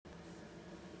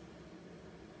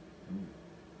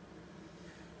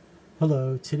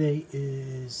Hello, today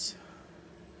is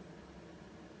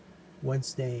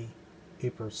Wednesday,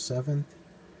 April 7th,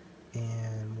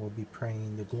 and we'll be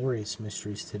praying the glorious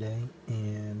mysteries today,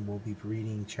 and we'll be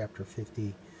reading chapter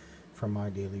 50 from My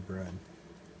Daily Bread.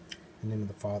 In the name of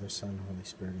the Father, Son, and Holy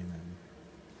Spirit, amen.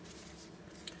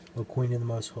 O Queen of the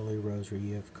Most Holy Rosary,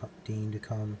 you have deigned to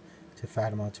come to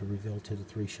Fatima to reveal to the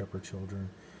three shepherd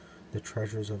children the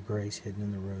treasures of grace hidden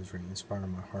in the Rosary. Inspire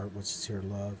my heart with sincere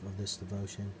love of this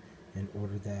devotion, in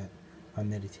order that, by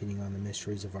meditating on the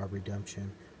mysteries of our redemption,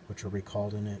 which are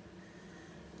recalled in it,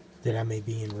 that I may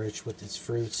be enriched with its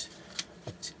fruits,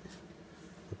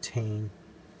 obtain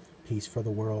peace for the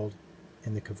world,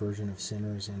 and the conversion of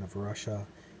sinners and of Russia,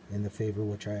 and the favor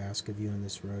which I ask of you in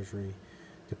this Rosary,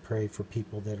 to pray for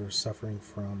people that are suffering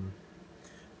from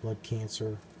blood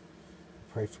cancer,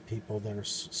 pray for people that are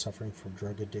suffering from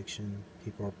drug addiction,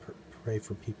 pray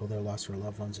for people that lost their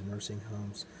loved ones in nursing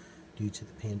homes due to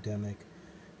the pandemic,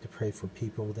 to pray for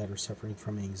people that are suffering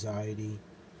from anxiety,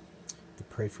 to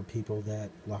pray for people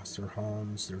that lost their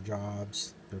homes, their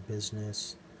jobs, their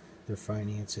business, their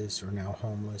finances, are now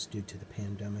homeless due to the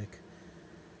pandemic,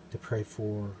 to pray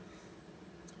for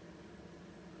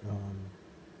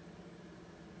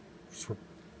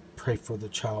the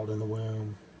child in the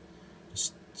womb,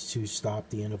 to stop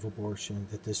the end of abortion,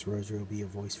 that this rosary will be a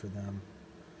voice for them,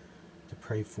 to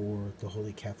pray for the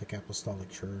Holy Catholic Apostolic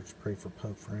Church, pray for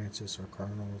Pope Francis, our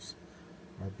cardinals,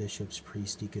 our bishops,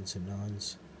 priests, deacons, and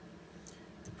nuns,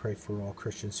 to pray for all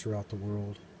Christians throughout the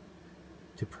world,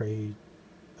 to pray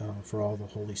for all the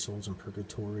holy souls in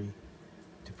purgatory,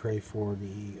 to pray for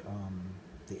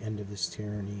the end of this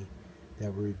tyranny,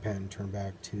 that we repent and turn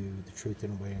back to the truth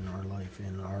and way in our life,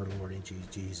 in our Lord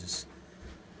and Jesus,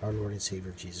 our Lord and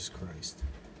Savior Jesus Christ.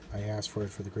 I ask for it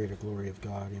for the greater glory of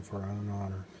God and for our own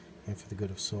honor and for the good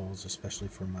of souls, especially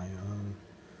for my own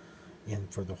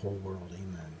and for the whole world.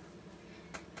 Amen.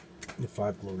 The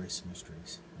five glorious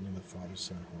mysteries. In the name of the Father,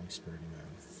 Son, and Holy Spirit. Amen.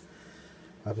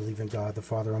 I believe in God, the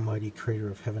Father Almighty, creator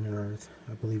of heaven and earth.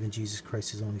 I believe in Jesus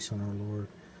Christ, his only Son, our Lord,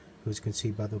 who was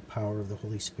conceived by the power of the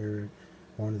Holy Spirit,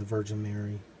 born of the Virgin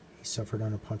Mary. He suffered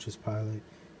under Pontius Pilate,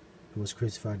 who was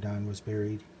crucified, died, and was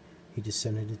buried. He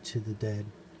descended into the dead.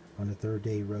 On the third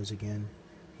day he rose again.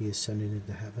 He ascended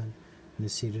into heaven and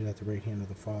is seated at the right hand of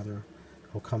the Father. He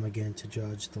will come again to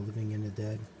judge the living and the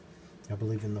dead. I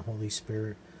believe in the Holy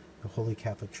Spirit, the Holy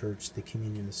Catholic Church, the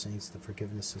communion of saints, the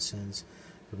forgiveness of sins,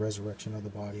 the resurrection of the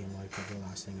body, and life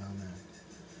everlasting. Amen.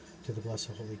 To the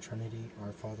blessed Holy Trinity,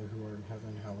 our Father who art in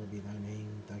heaven, hallowed be thy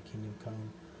name. Thy kingdom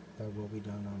come, thy will be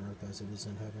done on earth as it is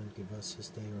in heaven. Give us this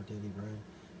day our daily bread,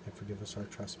 and forgive us our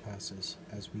trespasses,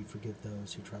 as we forgive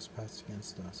those who trespass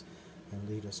against us. And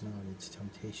lead us not into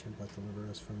temptation, but deliver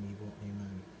us from evil.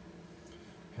 Amen.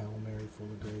 Hail Mary, full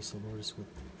of grace, the Lord is with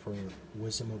thee. For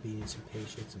wisdom, obedience, and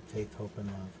patience, and faith, hope, and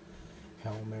love.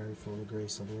 Hail Mary, full of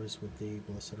grace, the Lord is with thee.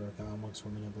 Blessed art thou amongst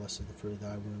women, and blessed the fruit of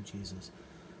thy womb, Jesus.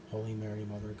 Holy Mary,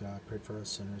 Mother of God, pray for us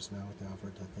sinners, now at the hour of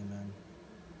our death. Amen.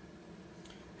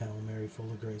 Hail Mary,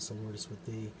 full of grace, the Lord is with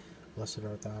thee. Blessed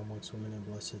art thou amongst women, and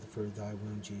blessed the fruit of thy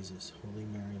womb, Jesus. Holy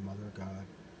Mary, Mother of God,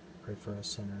 pray for us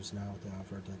sinners, now at the hour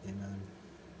of our death. Amen.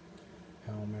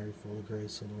 Hail Mary, full of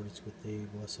grace, the Lord is with thee.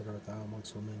 Blessed art thou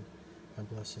amongst women, and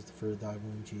blessed is the fruit of thy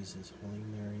womb, Jesus. Holy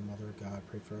Mary, Mother of God,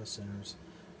 pray for us sinners,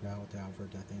 now at the hour of our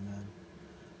death. Amen.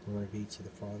 Glory be to the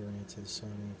Father, and to the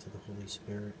Son, and to the Holy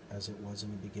Spirit, as it was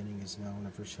in the beginning, is now, and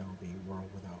ever shall be,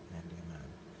 world without end. Amen.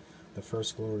 The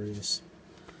first glorious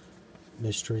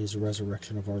mystery is the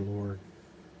resurrection of our Lord.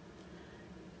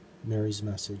 Mary's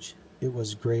message. It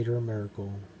was a greater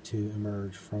miracle to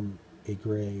emerge from a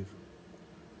grave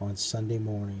on Sunday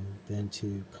morning than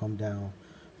to come down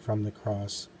from the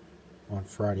cross on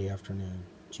Friday afternoon.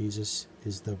 Jesus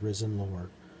is the risen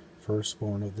Lord,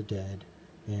 firstborn of the dead,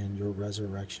 and your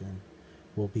resurrection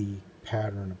will be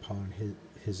patterned upon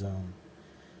his own.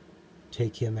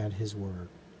 Take him at his word.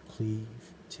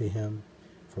 Cleave to him,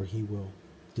 for he will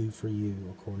do for you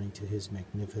according to his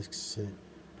magnificent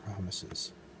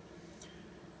promises.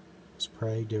 Let's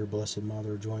pray. Dear Blessed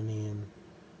Mother, join me in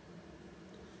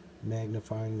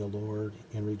magnifying the Lord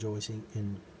and rejoicing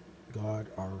in God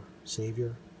our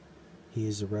Savior. He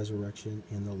is the resurrection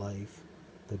and the life,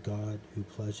 the God who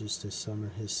pledges to summon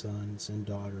his sons and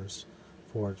daughters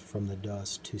forth from the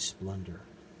dust to splendor.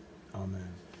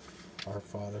 Amen. Our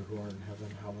Father who art in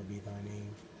heaven, hallowed be thy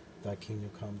name. Thy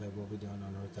kingdom come, thy will be done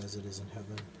on earth as it is in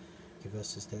heaven. Give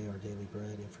us this day our daily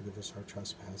bread, and forgive us our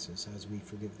trespasses, as we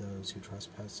forgive those who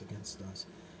trespass against us.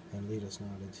 And lead us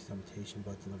not into temptation,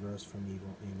 but deliver us from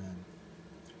evil. Amen.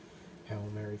 Hail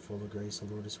Mary, full of grace,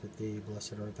 the Lord is with thee.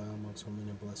 Blessed art thou amongst women,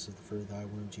 and blessed is the fruit of thy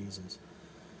womb, Jesus.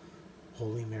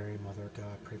 Holy Mary, Mother of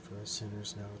God, pray for us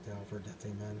sinners now at the hour of our death.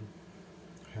 Amen.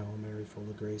 Hail Mary, full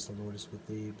of grace, the Lord is with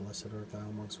thee. Blessed art thou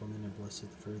amongst women, and blessed is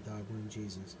the fruit of thy womb,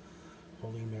 Jesus.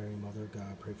 Holy Mary, Mother of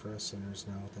God, pray for us sinners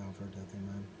now at the hour of our death.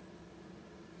 Amen.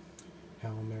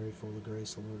 Hail Mary, full of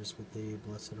grace, the Lord is with thee.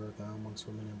 Blessed art thou amongst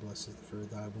women, and blessed is the fruit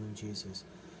of thy womb, Jesus.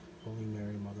 Holy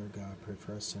Mary, Mother of God, pray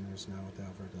for us sinners now at the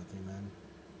hour of our death. Amen.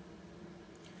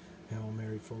 Hail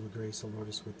Mary, full of grace, the Lord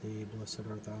is with thee. Blessed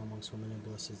art thou amongst women, and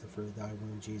blessed is the fruit of thy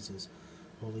womb, Jesus.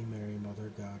 Holy Mary, Mother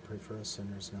of God, pray for us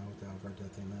sinners now at the hour of our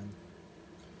death. Amen.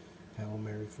 Hail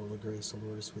Mary, full of grace, the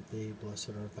Lord is with thee. Blessed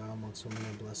art thou amongst women,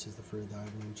 and blessed is the fruit of thy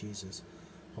womb, Jesus.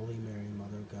 Holy Mary,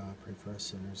 Mother of God, pray for us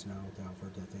sinners now at the hour of our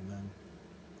death. Amen.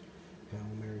 Hail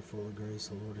Mary, full of grace,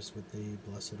 the Lord is with thee.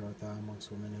 Blessed art thou amongst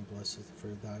women, and blessed is the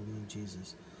fruit of thy womb,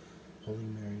 Jesus. Holy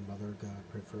Mary, Mother of God,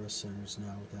 pray for us sinners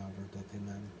now at the hour of our death.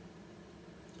 Amen.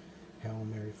 Hail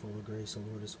Mary, full of grace, the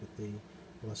Lord is with thee.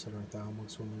 Blessed art thou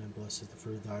amongst women, and blessed is the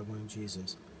fruit of thy womb,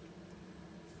 Jesus.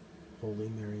 Holy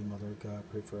Mary, Mother of God,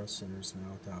 pray for us sinners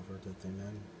now at the hour of our death.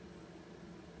 Amen.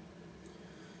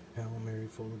 Hail Mary,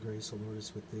 full of grace, the Lord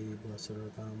is with thee. Blessed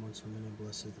art thou amongst women, and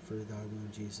blessed is the fruit of thy womb,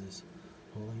 Jesus.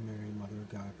 Holy Mary, Mother of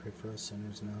God, pray for us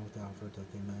sinners now at the hour of our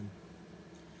death. Amen.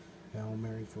 Hail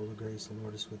Mary, full of grace, the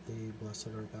Lord is with thee. Blessed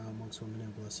art thou amongst women,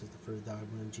 and blessed is the fruit of thy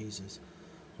womb, Jesus.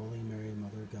 Holy Mary,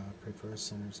 Mother of God, pray for us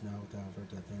sinners now at the hour of our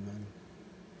death. Amen.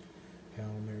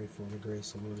 Hail Mary, full of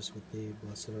grace, the Lord is with thee.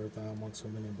 Blessed art thou amongst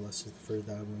women, and blessed is the fruit of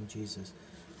thy womb, Jesus.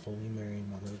 Holy Mary,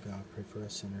 Mother of God, pray for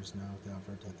us sinners now at the hour of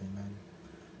our death. Amen.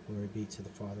 Glory be to the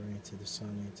Father, and to the Son,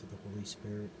 and to the Holy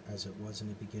Spirit, as it was in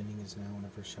the beginning, is now, and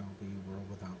ever shall be, world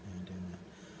without end. Amen.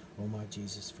 O my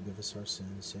Jesus, forgive us our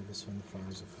sins, save us from the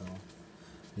fires of hell.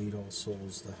 Lead all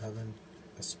souls to heaven,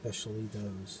 especially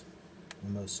those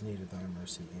in most need of thy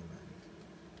mercy. Amen.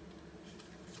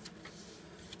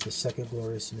 The second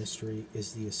glorious mystery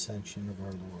is the ascension of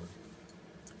our Lord.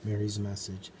 Mary's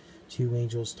message. 2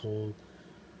 angels told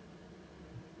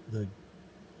the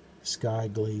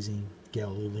sky-glazing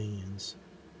Galileans,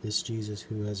 this Jesus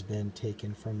who has been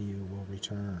taken from you will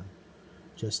return,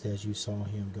 just as you saw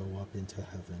him go up into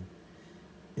heaven.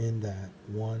 In that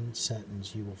one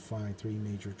sentence you will find 3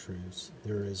 major truths.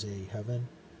 There is a heaven.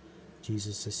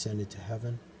 Jesus ascended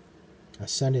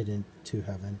into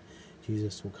heaven.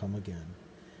 Jesus will come again.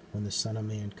 When the Son of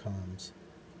Man comes,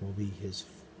 will be his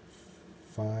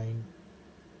find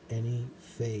any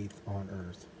faith on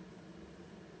earth.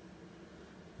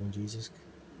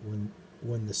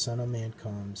 When the Son of Man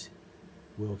comes,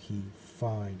 will he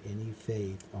find any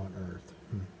faith on earth?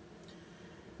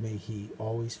 May he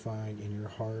always find in your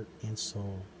heart and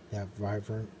soul that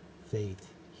vibrant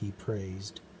faith he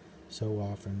praised so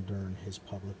often during his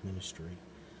public ministry.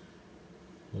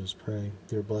 Let us pray.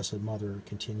 Dear Blessed Mother,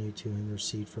 continue to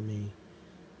intercede for me,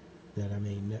 that I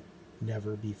may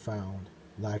never be found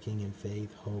lacking in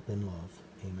faith, hope, and love.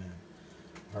 Amen.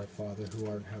 Our Father, who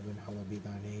art in heaven, hallowed be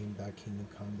thy name. Thy kingdom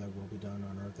come, thy will be done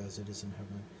on earth as it is in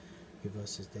heaven. Give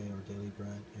us this day our daily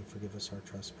bread, and forgive us our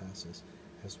trespasses,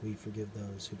 as we forgive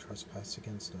those who trespass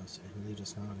against us. And lead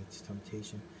us not into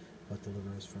temptation, but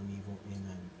deliver us from evil.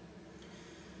 Amen.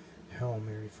 Hail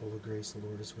Mary, full of grace, the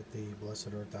Lord is with thee.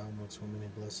 Blessed art thou amongst women,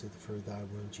 and blessed is the fruit of thy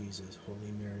womb, Jesus.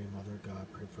 Holy Mary, Mother of God,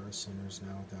 pray for us sinners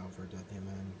now at the hour of our death.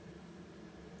 Amen.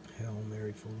 Hail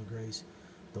Mary, full of grace,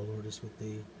 the Lord is with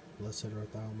thee. Blessed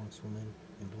art thou amongst women,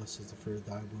 and blessed is the fruit of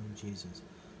thy womb, Jesus.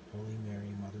 Holy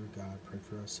Mary, Mother of God, pray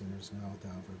for us sinners now at the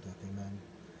hour of our death. Amen.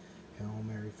 Hail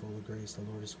Mary, full of grace, the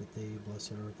Lord is with thee.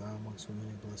 Blessed art thou amongst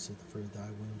women, and blessed is the fruit of thy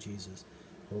womb, Jesus.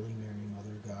 Holy Mary,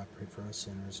 Mother of God, pray for us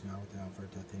sinners now at the hour of our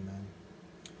death. Amen.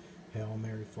 Hail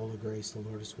Mary, full of grace, the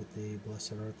Lord is with thee.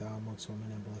 Blessed art thou amongst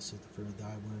women, and blessed is the fruit of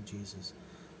thy womb, Jesus.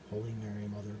 Holy Mary,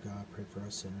 Mother of God, pray for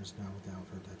us sinners now at the hour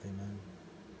of our death. Amen.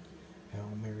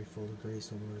 Hail Mary, full of grace,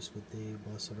 the Lord is with thee.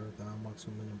 Blessed art thou amongst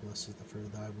women, and blessed is the fruit of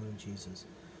thy womb, Jesus. Holy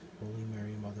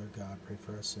Mary, Mother of God, pray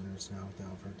for us sinners now at the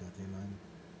hour of our death. Amen.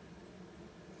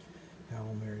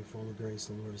 Hail Mary, full of grace,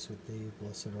 the Lord is with thee.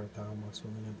 Blessed art thou amongst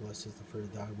women, and blessed is the fruit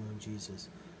of thy womb, Jesus.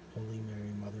 Holy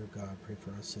Mary, Mother of God, pray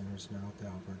for us sinners now at the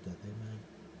hour of our death. Amen.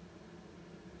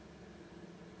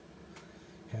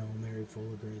 Hail Mary, full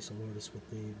of grace, the Lord is with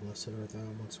thee. Blessed art thou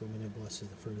amongst women, and blessed is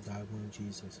the fruit of thy womb,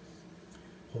 Jesus.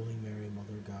 Holy Mary,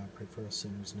 Mother of God, pray for us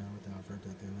sinners now at the hour of our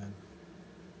death. Amen.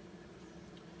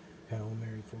 Hail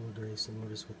Mary, full of grace, the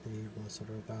Lord is with thee. Blessed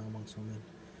art thou amongst women,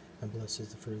 and blessed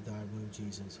is the fruit of thy womb,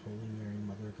 Jesus. Holy Mary,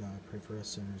 Mother of God, pray for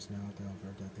us sinners now at the hour of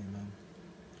our death. Amen.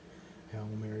 Hail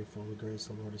Mary, full of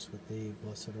grace, the Lord is with thee.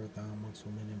 Blessed art thou amongst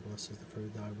women, and blessed is the fruit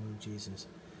of thy womb, Jesus.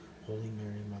 Holy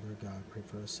Mary, Mother of God, pray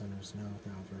for us sinners now at the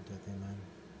hour of our death. Amen.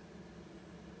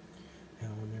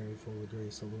 Hail Mary, full of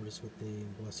grace, the Lord is with thee,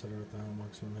 and blessed art thou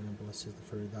amongst women, and blessed is the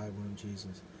fruit of thy womb,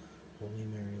 Jesus. Holy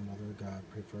Mary, Mother of God,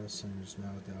 pray for us sinners, now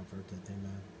at the hour of our death.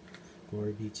 Amen.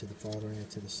 Glory be to the Father, and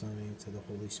to the Son, and to the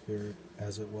Holy Spirit,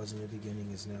 as it was in the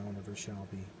beginning, is now, and ever shall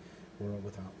be, world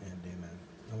without end. Amen.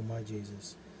 O my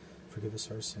Jesus, forgive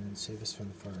us our sins, save us from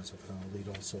the fires of hell, lead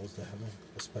all souls to heaven,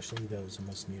 especially those who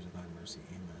most need of thy mercy.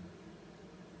 Amen.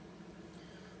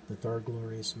 The third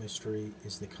glorious mystery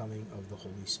is the coming of the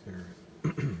Holy Spirit.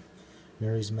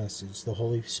 Mary's message: the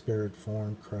Holy Spirit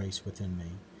formed Christ within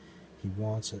me. He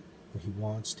wants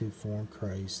to form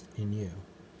Christ in you.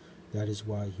 That is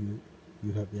why you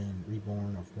have been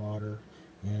reborn of water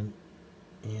and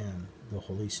the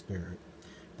Holy Spirit.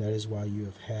 That is why you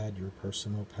have had your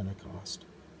personal Pentecost.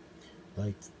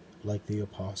 Like the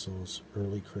apostles,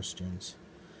 early Christians.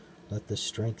 Let the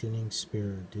strengthening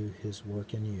Spirit do his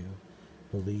work in you.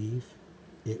 Believe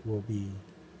it will be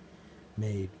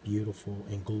made beautiful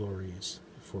and glorious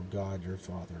for God your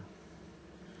Father.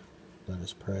 Let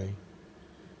us pray.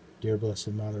 Dear Blessed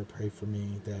Mother, pray for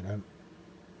me that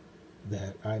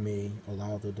I may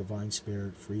allow the Divine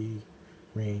Spirit free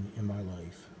reign in my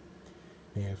life.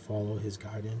 May I follow his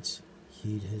guidance,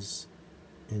 heed his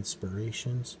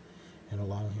inspirations, and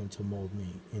allow him to mold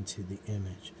me into the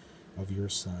image of your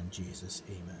Son, Jesus.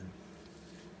 Amen.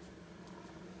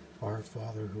 Our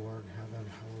Father, who art in heaven,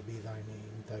 hallowed be thy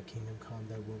name. Thy kingdom come,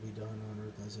 thy will be done on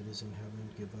earth as it is in heaven.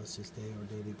 Give us this day our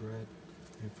daily bread,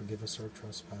 and forgive us our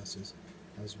trespasses,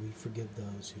 as we forgive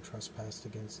those who trespass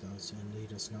against us. And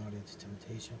lead us not into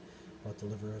temptation, but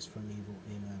deliver us from evil.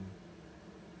 Amen.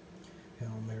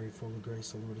 Hail Mary, full of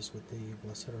grace, the Lord is with thee.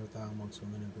 Blessed art thou amongst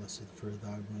women, and blessed is the fruit of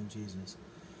thy womb, Jesus.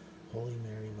 Holy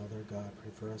Mary, Mother of God, pray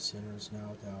for us sinners,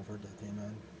 now at the hour of our death.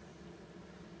 Amen.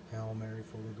 Hail Mary,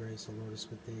 full of grace, the Lord is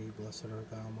with thee. Blessed art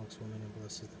thou amongst women, and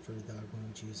blessed is the fruit of thy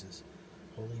womb, Jesus.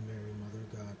 Holy Mary, Mother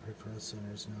of God, pray for us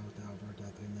sinners, now at the hour of our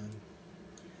death. Amen.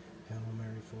 Hail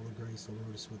Mary, full of grace, the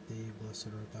Lord is with thee.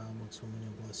 Blessed art thou amongst women,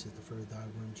 and blessed is the fruit of thy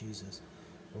womb, Jesus.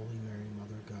 Holy Mary,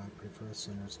 Mother of God, pray for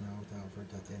us sinners, now at the hour of our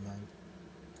death. Amen.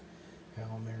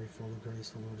 Hail Mary, full of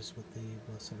grace, the Lord is with thee.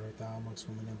 Blessed art thou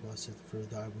amongst women, and blessed is the fruit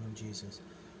of thy womb, Jesus.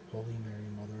 Holy Mary,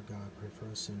 Mother of God, pray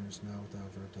for us sinners, now at the hour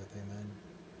of our death. Amen.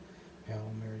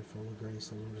 Hail Mary, full of grace,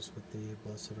 the Lord is with thee.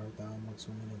 Blessed art thou amongst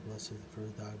women, and blessed is the fruit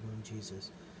of thy womb,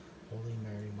 Jesus. Holy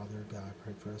Mary, Mother of God,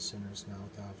 pray for us sinners, now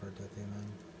at the hour of our death.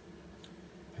 Amen.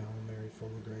 Hail Mary,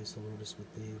 full of grace, the Lord is with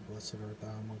thee. Blessed art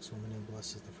thou amongst women, and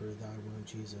blessed is the fruit of thy womb,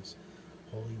 Jesus.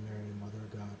 Holy Mary, Mother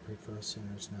of God, pray for us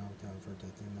sinners, now at the hour of our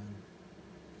death. Amen.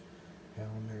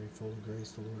 Hail Mary, full of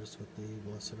grace, the Lord is with thee.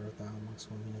 Blessed art thou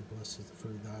amongst women, and blessed is the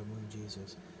fruit of thy womb,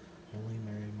 Jesus. Holy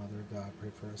Mary, Mother of God,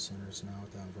 pray for us sinners, now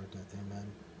at the hour of our death. Amen.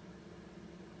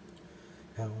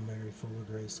 Hail Mary, full of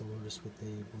grace, the Lord is with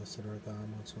thee. Blessed art thou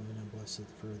amongst women, and blessed is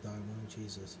the fruit of thy womb,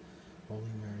 Jesus.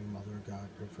 Holy Mary, Mother of God,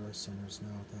 pray for us sinners,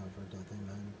 now at the hour of our death.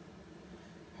 Amen.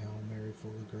 Hail Mary,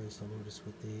 full of grace, the Lord is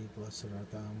with thee. Blessed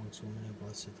art thou amongst women, and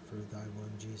blessed is the fruit of thy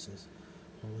womb, Jesus.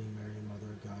 Holy Mary,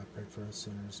 Mother of God, pray for us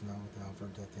sinners, now at the hour of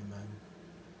our death. Amen.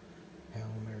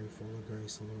 Hail Mary, full of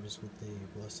grace, the Lord is with thee.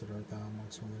 Blessed art thou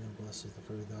amongst women, and blessed is the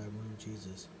fruit of thy womb,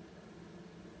 Jesus.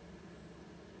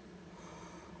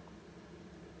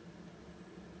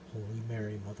 Holy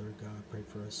Mary, Mother of God, pray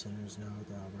for us sinners, now at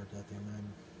the hour of our death.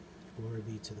 Amen. Glory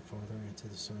be to the Father, and to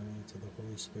the Son, and to the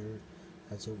Holy Spirit,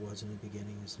 as it was in the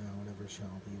beginning, is now, and ever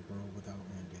shall be, world without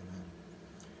end. Amen.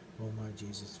 O my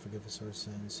Jesus, forgive us our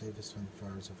sins, save us from the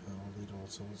fires of hell, lead all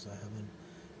souls to heaven,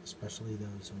 especially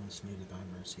those who most need thy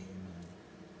mercy. Amen.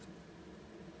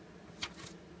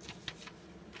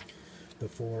 The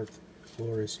fourth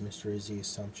glorious mystery is the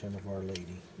Assumption of Our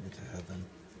Lady into heaven.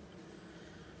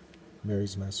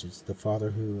 Mary's message: the Father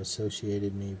who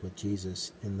associated me with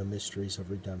Jesus in the mysteries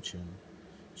of redemption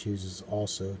chooses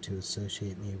also to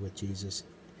associate me with Jesus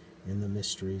in the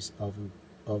mysteries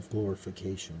of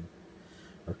glorification.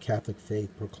 Our Catholic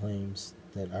faith proclaims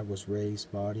that I was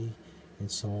raised body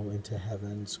and soul into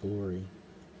heaven's glory,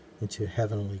 into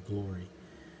heavenly glory,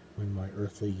 when my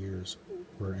earthly years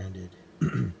were ended.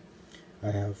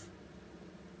 I have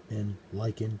been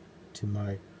likened to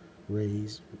my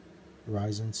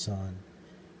rising sun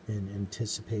in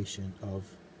anticipation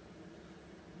of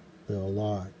the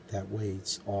lot that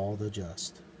waits all the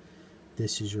just.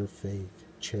 This is your faith,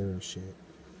 cherish it.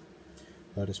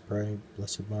 Let us pray.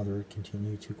 Blessed Mother,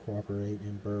 continue to cooperate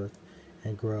in birth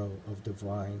and grow of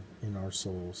divine in our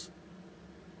souls.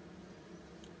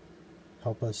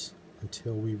 Help us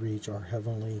until we reach our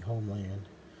heavenly homeland,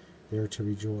 there to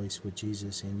rejoice with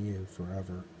Jesus in you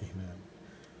forever. Amen.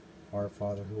 Our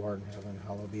Father, who art in heaven,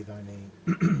 hallowed be thy name.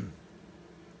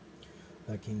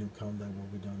 Thy kingdom come, thy will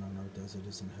be done on earth as it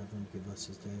is in heaven. Give us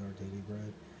this day our daily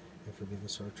bread, and forgive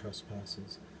us our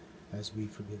trespasses, as we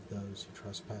forgive those who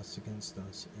trespass against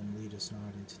us. And lead us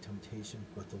not into temptation,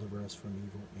 but deliver us from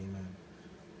evil. Amen.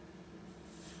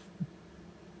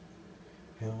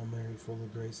 Hail Mary, full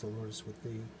of grace, the Lord is with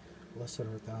thee. Blessed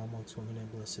art thou amongst women,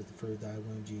 and blessed is the fruit of thy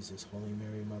womb, Jesus. Holy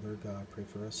Mary, Mother of God, pray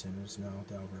for us sinners, now at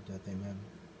the hour of our death. Amen.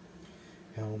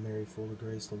 Hail Mary, full of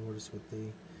grace, the Lord is with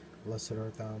thee. Blessed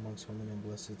art thou amongst women, and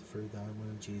blessed is the fruit of thy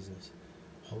womb, Jesus.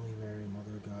 Holy Mary,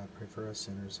 Mother of God, pray for us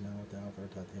sinners, now at the hour of our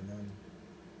death. Amen.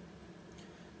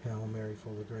 Hail Mary,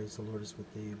 full of grace, the Lord is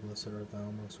with thee. Blessed art thou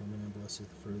amongst women, and blessed is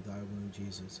the fruit of thy womb,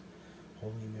 Jesus.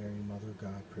 Holy Mary, Mother of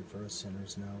God, pray for us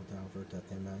sinners, now at the hour of our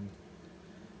death. Amen.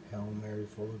 Hail Mary,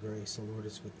 full of grace, the Lord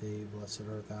is with thee. Blessed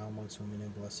art thou amongst women,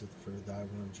 and blessed is the fruit of thy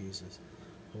womb, Jesus.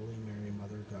 Holy Mary,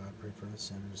 Mother of God, pray for us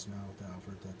sinners, now at the hour of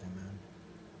our death. Amen.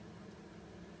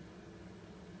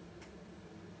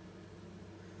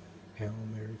 Hail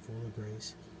Mary, full of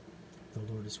grace,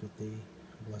 the Lord is with thee.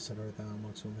 Blessed art thou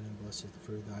amongst women, and blessed is the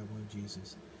fruit of thy womb,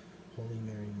 Jesus. Holy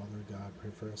Mary, Mother of God,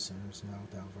 pray for us sinners, now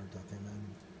at the hour of our death. Amen.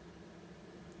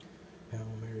 Hail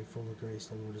Mary, full of grace,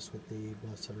 the Lord is with thee.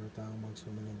 Blessed art thou amongst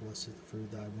women, and blessed is the fruit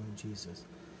of thy womb, Jesus.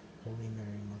 Holy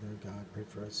Mary, Mother of God, pray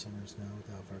for us sinners, now at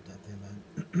the hour of our death.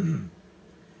 Amen.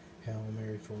 Hail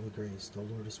Mary, full of grace, the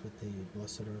Lord is with thee.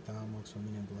 Blessed art thou amongst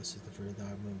women, and blessed is the fruit of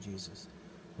thy womb, Jesus.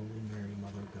 Holy Mary,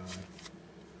 Mother of God,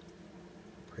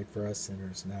 pray for us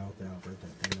sinners, now at the hour of our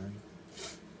death. Amen.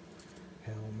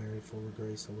 Hail Mary, full of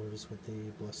grace, the Lord is with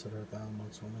thee. Blessed art thou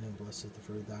amongst women, and blessed is the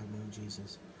fruit of thy womb,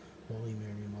 Jesus. Holy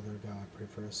Mary, Mother of God, pray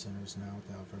for us sinners, now at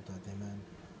the hour of our death. Amen.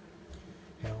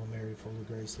 Hail Mary, full of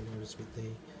grace, the Lord is with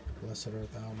thee. Blessed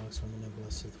art thou amongst women, and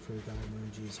blessed is the fruit of thy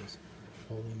womb, Jesus.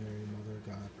 Holy Mary, Mother of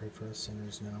God, pray for us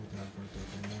sinners, now at the hour of our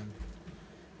death. Amen.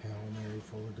 Hail Mary,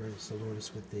 full of grace, the Lord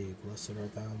is with thee. Blessed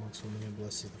art thou amongst women, and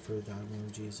blessed is the fruit of thy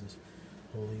womb, Jesus.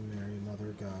 Holy Mary,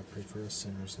 Mother of God, pray for us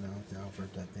sinners, now at the hour of our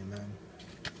death. Amen.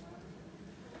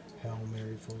 Hail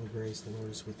Mary, full of grace, the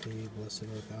Lord is with thee. Blessed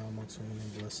art thou amongst women,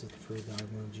 and blessed is the fruit of thy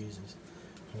womb, Jesus.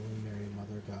 Holy Mary,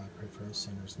 Mother of God, pray for us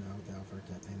sinners, now at the hour of our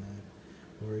death. Amen.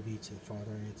 Glory be to the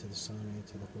Father, and to the Son, and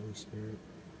to the Holy Spirit,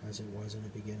 as it was in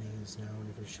the beginning, is now,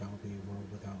 and ever shall be, a world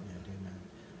without end. Amen.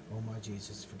 O my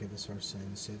Jesus, forgive us our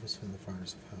sins, save us from the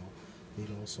fires of hell. Lead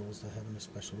all souls to heaven,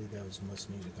 especially those who most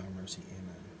need of thy mercy.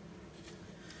 Amen.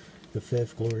 The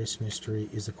fifth glorious mystery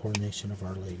is the coronation of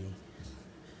Our Lady.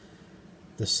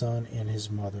 The Son and his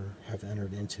mother have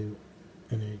entered into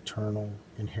an eternal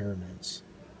inheritance.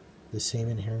 The same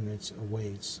inheritance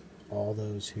awaits all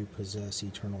those who possess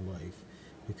eternal life,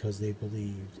 because they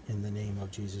believed in the name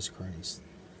of Jesus Christ.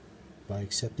 By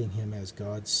accepting him as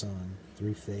God's Son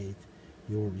through faith,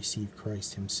 you will receive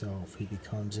Christ himself, who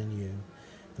becomes in you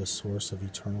the source of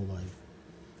eternal life.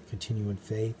 Continue in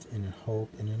faith and in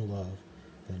hope and in love,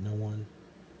 that no one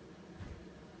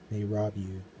may rob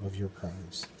you of your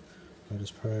prize. Let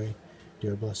us pray.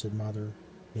 Dear Blessed Mother,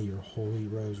 may your holy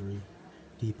rosary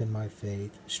deepen my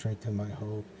faith, strengthen my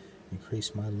hope,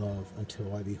 increase my love,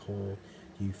 until I behold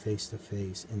you face to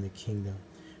face in the kingdom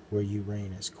where you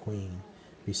reign as Queen,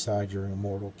 beside your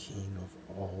immortal King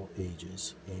of all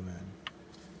ages. Amen.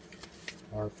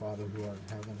 Our Father, who art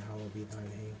in heaven, hallowed be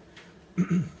thy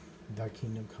name. Thy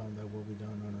kingdom come, thy will be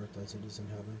done on earth as it is in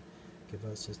heaven. Give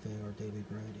us this day our daily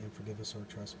bread, and forgive us our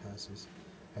trespasses,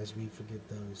 as we forgive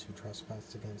those who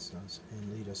trespass against us.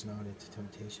 And lead us not into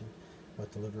temptation,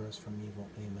 but deliver us from evil.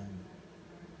 Amen.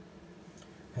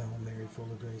 Hail Mary, full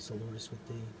of grace, the Lord is with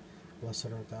thee.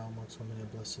 Blessed art thou amongst women,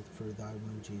 and blessed is the fruit of thy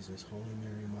womb, Jesus. Holy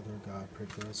Mary, Mother of God, pray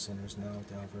for us sinners, now at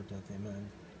the hour of our death. Amen.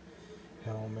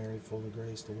 Hail Mary, full of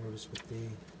grace, the Lord is with thee.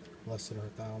 Blessed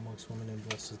art thou amongst women, and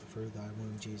blessed is the fruit of thy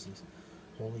womb, Jesus.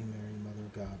 Holy Mary, Mother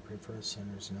of God, pray for us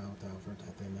sinners, now at the hour of our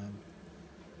death. Amen.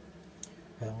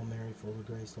 Hail Mary, full of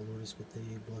grace, the Lord is with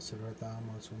thee. Blessed art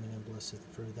thou amongst women,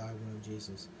 and blessed is the fruit of thy womb,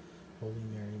 Jesus.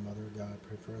 Holy Mary, Mother of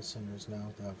God, pray for us sinners, now at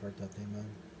the hour of our death. Amen.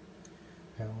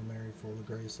 Hail Mary, full of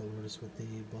grace, the Lord is with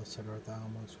thee. Blessed art thou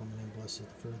amongst women, and blessed is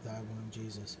the fruit of thy womb,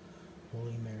 Jesus.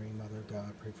 Holy Mary, Mother of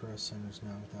God, pray for us sinners,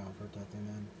 now at the hour of our death.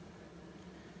 Amen.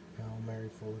 Hail Mary,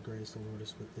 full of grace, the Lord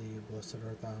is with thee. Blessed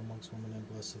art thou amongst women, and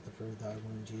blessed is the fruit of thy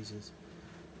womb, Jesus.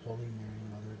 Holy Mary,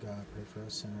 Mother of God, pray for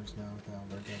us sinners, now at the hour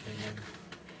of our death. Amen.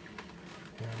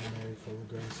 Hail Mary, full of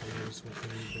grace, the Lord is with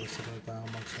thee. Blessed art thou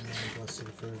amongst women, and blessed is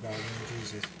the fruit of thy womb,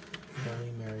 Jesus.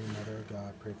 Holy Mary, Mother of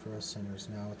God, pray for us sinners,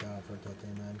 now at the hour of our death.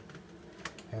 Amen.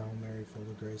 Hail Mary, full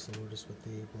of grace, the Lord is with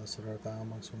thee. Blessed art thou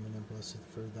amongst women, and blessed is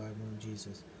the fruit of thy womb,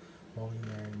 Jesus. Holy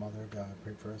Mary, Mother of God,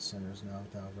 pray for us sinners, now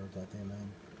at the hour of our death. Amen.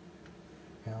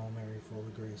 Hail Mary, full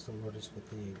of grace, the Lord is with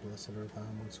thee. Blessed art thou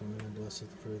amongst women, and blessed is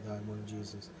the fruit of thy womb,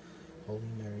 Jesus.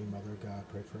 Holy Mary, Mother of God,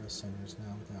 pray for us sinners,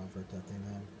 now and at the hour of our death.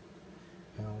 Amen.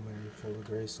 Hail Mary, full of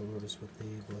grace, the Lord is with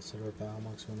thee. Blessed art thou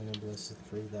amongst women, and blessed is the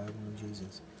fruit of thy womb,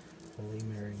 Jesus. Holy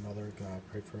Mary, Mother of God,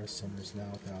 pray for us sinners, now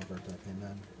and at the hour of our death.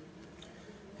 Amen.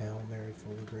 Hail Mary,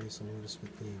 full of grace, the Lord is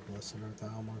with thee. Blessed art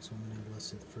thou amongst women, and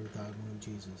blessed is the fruit of thy womb,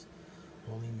 Jesus.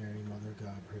 Holy Mary, Mother of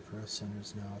God, pray for us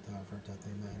sinners, now and at the hour of our death.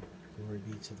 Amen. Glory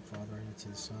be to the Father, and to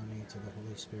the Son, and to the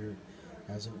Holy Spirit,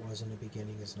 as it was in the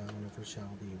beginning, is now, and ever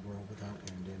shall be, a world without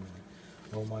end. Amen.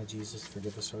 O my Jesus,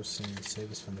 forgive us our sins,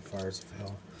 save us from the fires of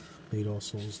hell. Lead all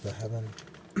souls to heaven,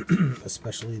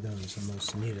 especially those in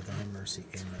most need of thy mercy.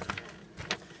 Amen.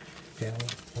 Hail,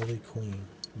 Holy Queen,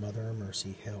 Mother of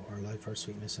Mercy, hail, our life, our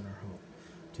sweetness, and our hope.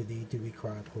 To thee do we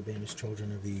cry, poor banished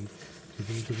children of Eve. To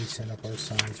thee do we send up our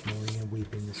sighs, mourning and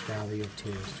weeping this valley of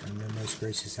tears. Turn then, most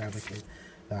gracious Advocate,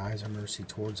 thy eyes of mercy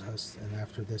towards us, and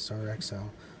after this our exile,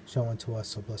 show unto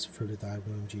us the blessed fruit of thy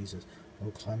womb, Jesus. O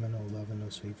clement, O loving, O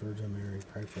sweet Virgin Mary,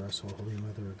 pray for us, O Holy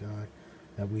Mother of God,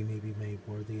 that we may be made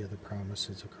worthy of the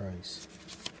promises of Christ.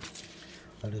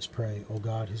 Let us pray. O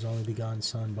God, whose only begotten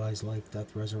Son, by his life,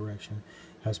 death, resurrection,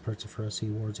 has purchased for us the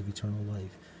rewards of eternal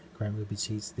life, grant, we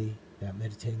beseech thee, that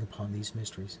meditating upon these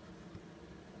mysteries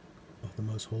of the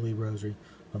most holy rosary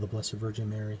of the Blessed Virgin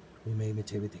Mary, we may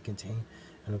imitate what they contain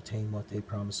and obtain what they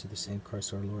promise through the same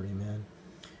Christ our Lord. Amen.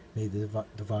 May the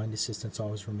divine assistance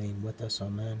always remain with us.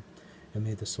 Amen. And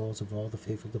may the souls of all the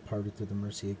faithful departed through the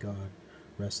mercy of God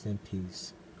rest in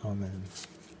peace. Amen.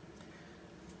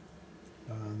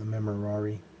 The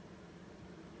Memorare,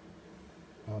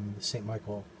 the Saint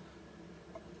Michael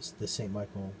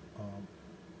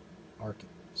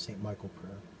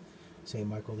prayer. Saint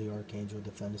Michael the Archangel,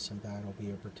 defend us in battle,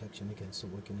 be our protection against the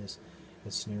wickedness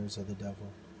and snares of the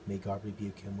devil. May God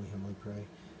rebuke him, we humbly pray.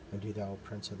 And do thou,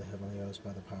 Prince of the heavenly host,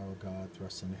 by the power of God,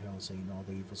 thrust into hell Satan, all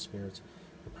the evil spirits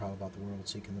that prowl about the world,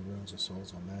 seeking the ruins of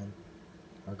souls. Amen.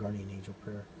 Our guardian angel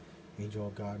prayer. Angel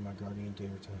of God, my guardian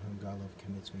dear, to whom God love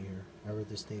commits me here, ever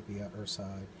this day be at our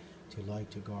side, to light,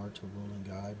 to guard, to rule and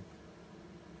guide.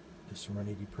 The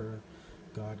serenity prayer.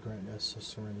 God grant us the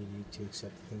serenity to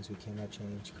accept the things we cannot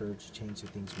change, courage to change the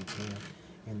things we can,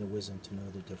 and the wisdom to know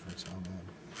the difference. Amen.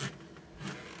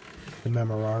 The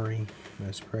Memorare. Let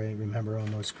us pray. Remember, O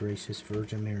most gracious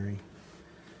Virgin Mary,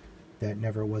 that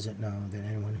never was it known that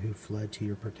anyone who fled to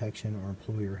your protection or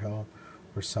implored your help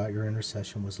or sought your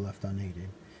intercession was left unaided.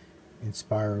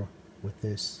 Inspire with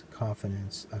this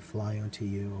confidence, I fly unto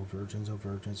you, O virgins,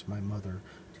 my mother.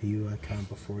 To you I come,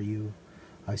 before you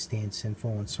I stand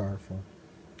sinful and sorrowful.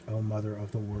 O Mother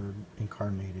of the Word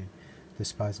incarnated,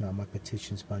 despise not my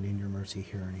petitions, but in your mercy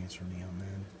hear and answer me.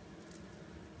 Amen.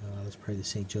 Let's pray the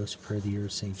St. Joseph prayer of the year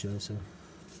of St. Joseph.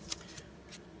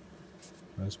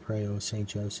 Let us pray, O St.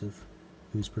 Joseph,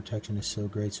 whose protection is so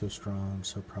great, so strong,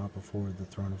 so prompt before the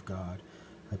throne of God.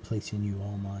 I place in you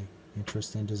all my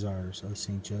interests and desires. O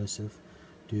St. Joseph,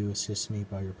 do assist me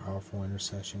by your powerful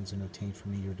intercessions and obtain for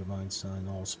me your divine Son,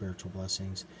 all spiritual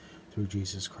blessings, through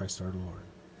Jesus Christ our Lord,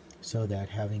 so that,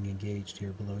 having engaged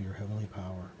here below your heavenly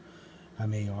power, I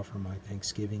may offer my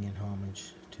thanksgiving and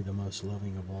homage to the most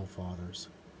loving of all fathers.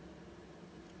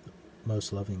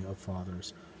 Most loving of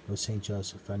fathers, O St.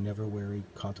 Joseph, I never wearied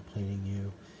contemplating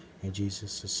you and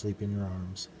Jesus asleep in your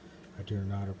arms. I dare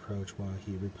not approach while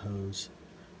he reposes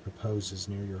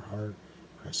near your heart.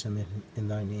 Press him in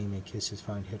thy name and kiss his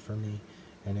fine head for me,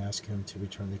 and ask him to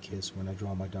return the kiss when I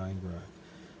draw my dying breath.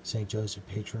 Saint Joseph,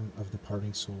 patron of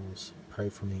departing souls, pray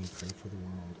for me, pray for the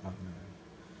world. Amen.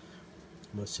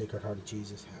 Most Sacred Heart of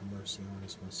Jesus, have mercy on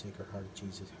us. Most Sacred Heart of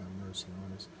Jesus, have mercy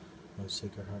on us. Most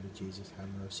Sacred Heart of Jesus, have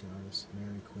mercy on us.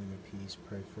 Mary, Queen of Peace,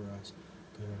 pray for us.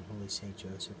 Good and Holy Saint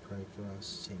Joseph, pray for us.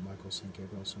 Saint Michael, Saint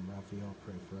Gabriel, Saint Raphael,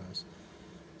 pray for us.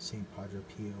 Saint Padre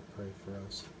Pio, pray for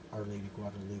us. Our Lady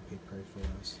Guadalupe, pray for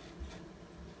us.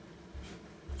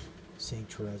 Saint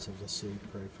Therese of Lisieux,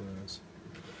 pray for us.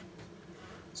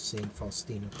 Saint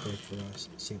Faustina, pray for us.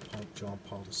 Saint John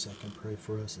Paul II, pray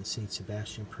for us. And Saint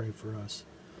Sebastian, pray for us.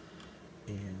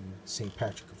 And Saint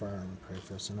Patrick of Ireland, pray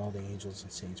for us. And all the angels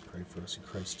and saints, pray for us. In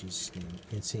Christ Jesus' name.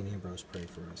 And Saint Ambrose, pray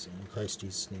for us. And in Christ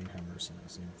Jesus' name, have mercy on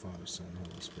us. In the name of the Father, Son, and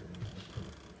Holy Spirit.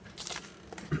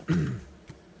 Amen.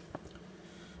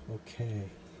 Okay.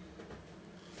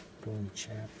 Going to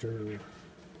chapter.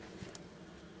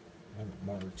 I haven't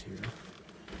marked here.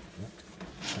 Yep.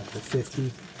 Chapter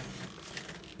 50.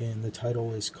 And the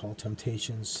title is called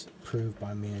Temptations Proved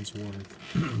by Man's Word.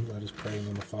 Let us pray in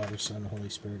the name of the Father, Son, and Holy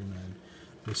Spirit. Amen.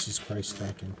 This is Christ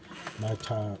talking. My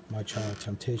child,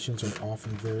 temptations are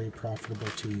often very profitable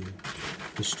to you,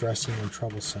 distressing and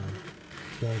troublesome,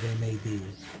 though they may be.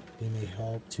 They may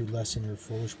help to lessen your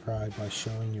foolish pride by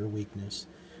showing your weakness.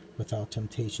 Without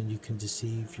temptation, you can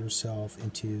deceive yourself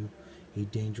into a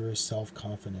dangerous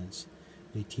self-confidence.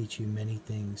 They teach you many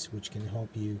things which can help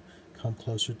you come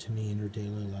closer to me in your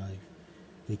daily life.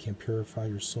 They can purify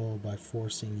your soul by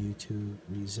forcing you to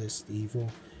resist evil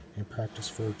and practice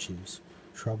virtues.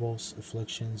 Troubles,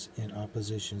 afflictions, and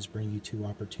oppositions bring you to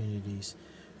opportunities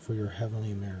for your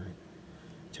heavenly merit.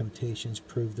 Temptations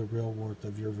prove the real worth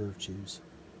of your virtues.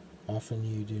 Often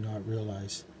you do not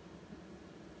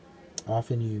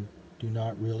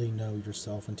really know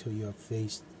yourself until you have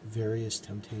faced various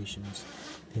temptations.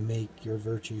 They make your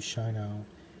virtues shine out.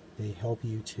 They help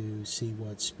you to see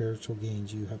what spiritual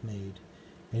gains you have made.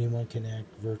 Anyone can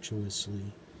act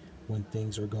virtuously when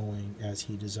things are going as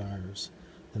he desires.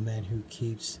 The man who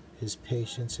keeps his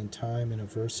patience in time and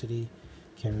adversity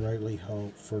can rightly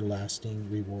hope for lasting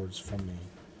rewards from me.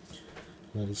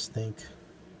 Let us think.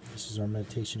 This is our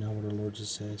meditation on what our Lord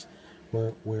just says.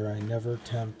 Where I never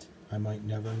tempt, I might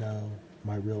never know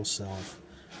my real self.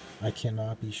 I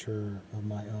cannot be sure of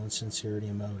my own sincerity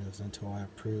and motives until I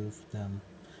have proved them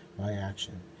by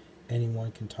action.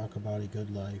 Anyone can talk about a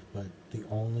good life, but the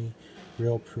only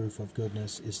real proof of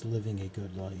goodness is living a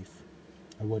good life.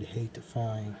 I would hate to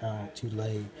find out too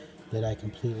late that I am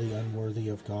completely unworthy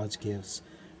of God's gifts.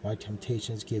 My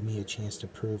temptations give me a chance to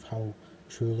prove how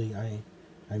truly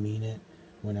I mean it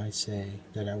when I say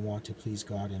that I want to please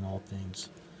God in all things.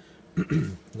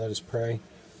 Let us pray.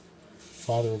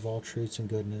 Father of all truths and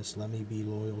goodness, let me be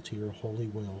loyal to your holy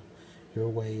will. Your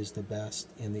way is the best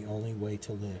and the only way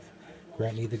to live.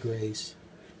 Grant me the grace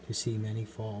to see many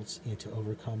faults and to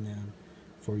overcome them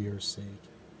for your sake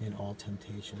in all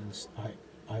temptations.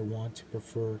 I want to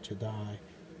prefer to die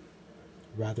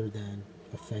rather than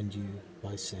offend you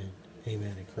by sin.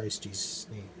 Amen. In Christ Jesus'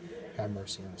 name, have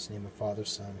mercy on us. In the name of Father,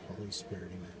 Son, Holy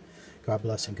Spirit. Amen. God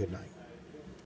bless and good night.